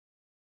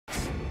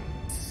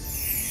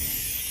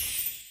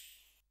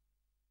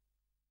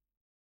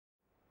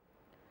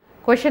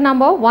Question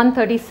number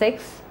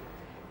 136.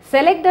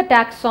 Select the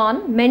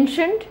taxon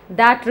mentioned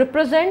that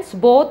represents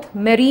both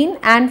marine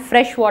and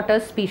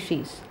freshwater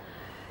species.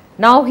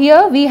 Now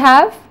here we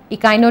have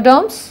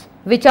echinoderms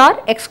which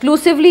are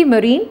exclusively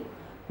marine,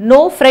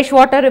 no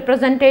freshwater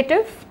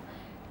representative.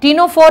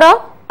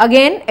 Ctenophora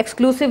again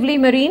exclusively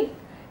marine.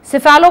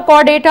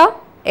 Cephalochordata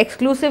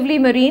exclusively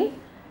marine.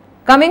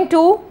 Coming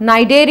to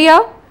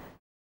Cnidaria,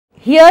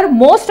 here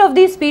most of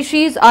these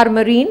species are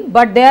marine,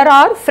 but there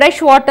are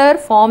freshwater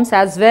forms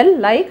as well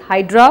like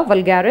Hydra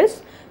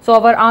vulgaris. So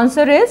our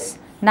answer is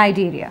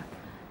Cnidaria.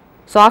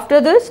 So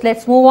after this,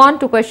 let's move on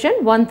to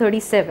question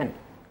 137.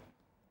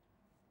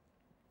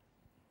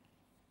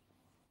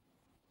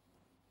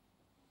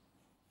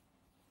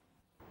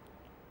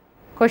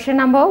 Question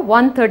number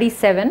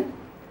 137.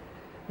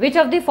 Which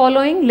of the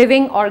following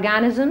living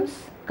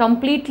organisms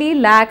completely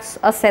lacks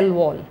a cell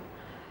wall?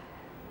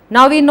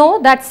 Now we know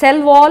that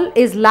cell wall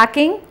is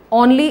lacking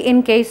only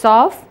in case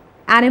of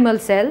animal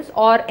cells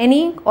or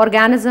any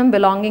organism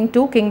belonging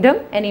to kingdom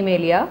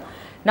Animalia.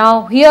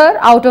 Now here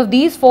out of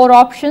these four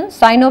options,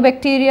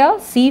 cyanobacteria,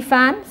 sea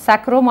fan,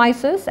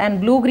 Saccharomyces and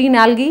blue-green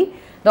algae,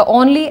 the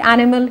only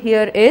animal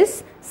here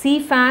is sea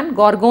fan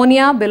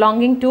Gorgonia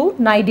belonging to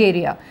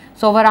Cnidaria.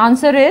 So our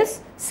answer is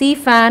sea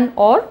fan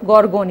or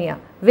Gorgonia,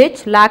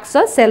 which lacks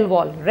a cell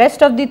wall.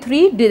 Rest of the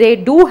three, they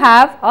do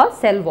have a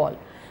cell wall.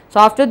 So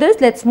after this,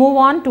 let's move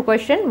on to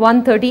question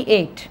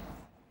 138.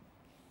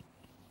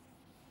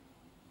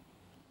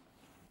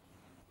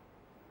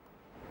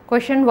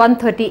 Question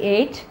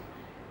 138.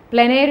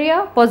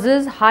 Planaria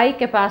possess high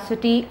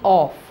capacity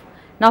of.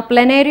 Now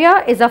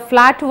planaria is a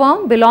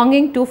flatworm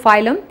belonging to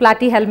phylum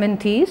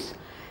Platyhelminthes,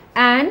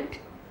 and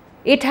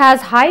it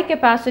has high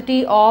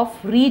capacity of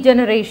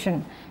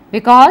regeneration,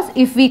 because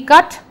if we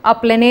cut a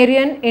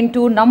planarian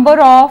into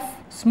number of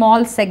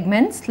small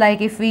segments,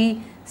 like if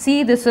we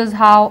see, this is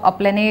how a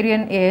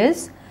planarian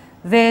is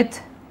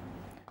with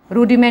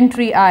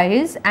rudimentary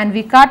eyes, and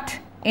we cut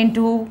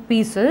into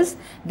pieces,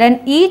 then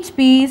each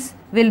piece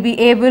will be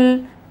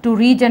able to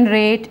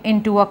regenerate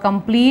into a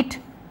complete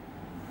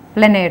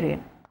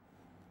planarian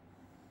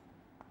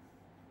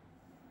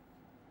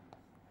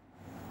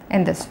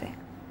in this way.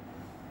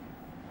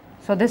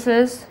 So this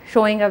is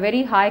showing a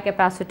very high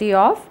capacity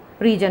of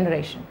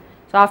regeneration.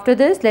 So after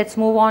this, let's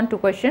move on to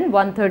question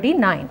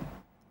 139.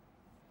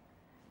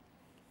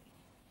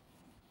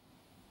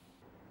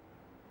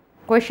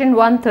 Question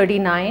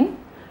 139.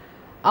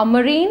 A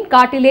marine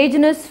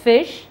cartilaginous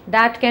fish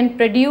that can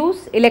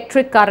produce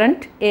electric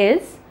current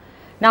is,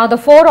 now the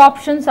four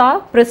options are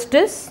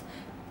Pristis,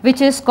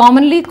 which is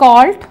commonly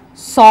called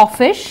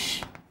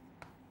sawfish,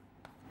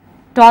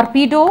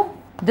 torpedo,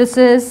 this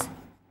is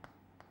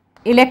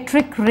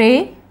electric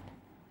ray,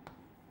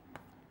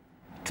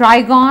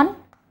 trigon,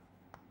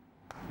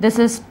 this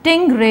is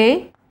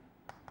stingray,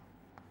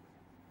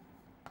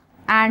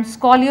 and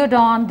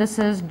scoliodon, this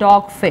is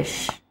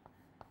dogfish.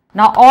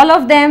 Now all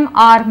of them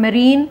are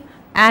marine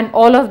and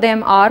all of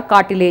them are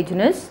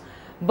cartilaginous,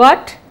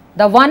 but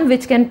the one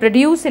which can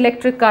produce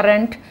electric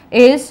current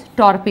is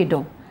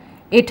torpedo.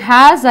 It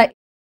has a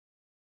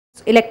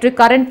electric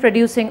current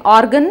producing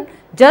organ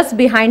just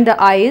behind the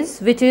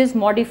eyes, which is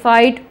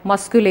modified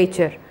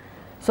musculature.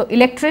 So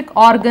electric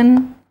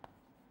organ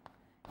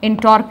in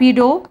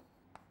torpedo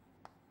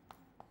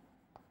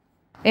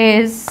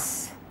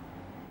is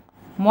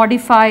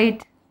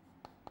modified,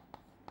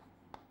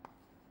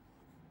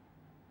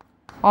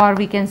 or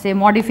we can say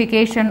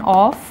modification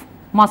of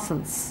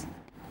muscles,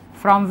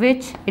 from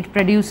which it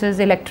produces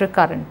electric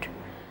current.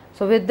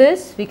 So with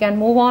this, we can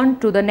move on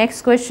to the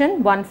next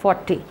question,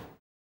 140.